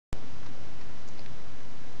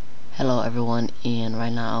Hello everyone, and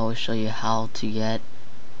right now I will show you how to get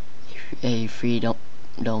a free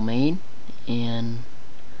domain. And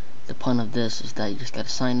the point of this is that you just gotta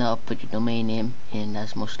sign up, put your domain name, and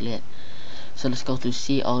that's mostly it. So let's go to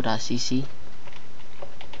co.cc.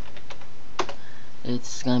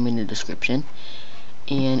 It's gonna be in the description.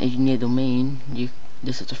 And if you need a domain,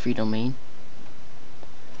 this is a free domain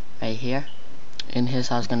right here. And here's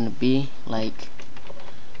how it's gonna be, like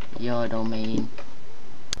your domain.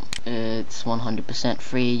 It's 100%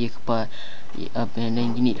 free. You could put and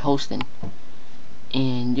then you need hosting,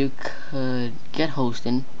 and you could get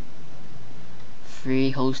hosting,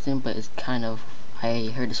 free hosting, but it's kind of,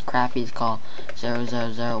 I heard it's crappy. It's called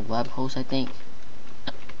 000 web host, I think.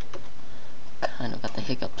 Kind of got the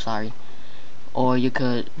hiccup, sorry. Or you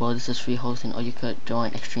could, well, this is free hosting, or you could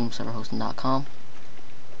join extremeserverhosting.com.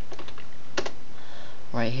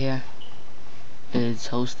 Right here is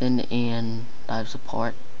hosting and live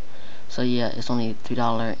support. So yeah, it's only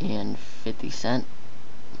 $3.50.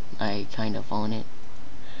 I kind of own it.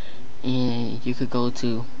 And you could go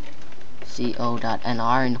to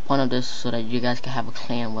co.nr, and the point of this is so that you guys can have a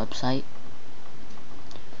clan website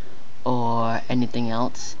or anything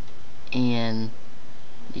else, and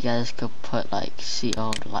you guys could put like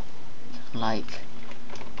co like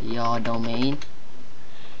your domain,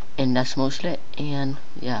 and that's mostly it. And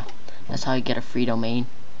yeah, that's how you get a free domain.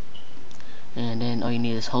 And then all you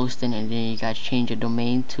need is hosting, and then you guys change your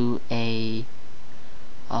domain to a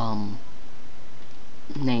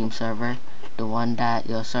name server, the one that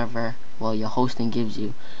your server, well, your hosting gives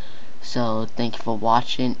you. So thank you for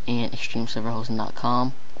watching, and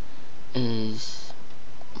extremeserverhosting.com is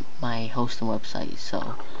my hosting website.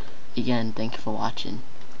 So again, thank you for watching.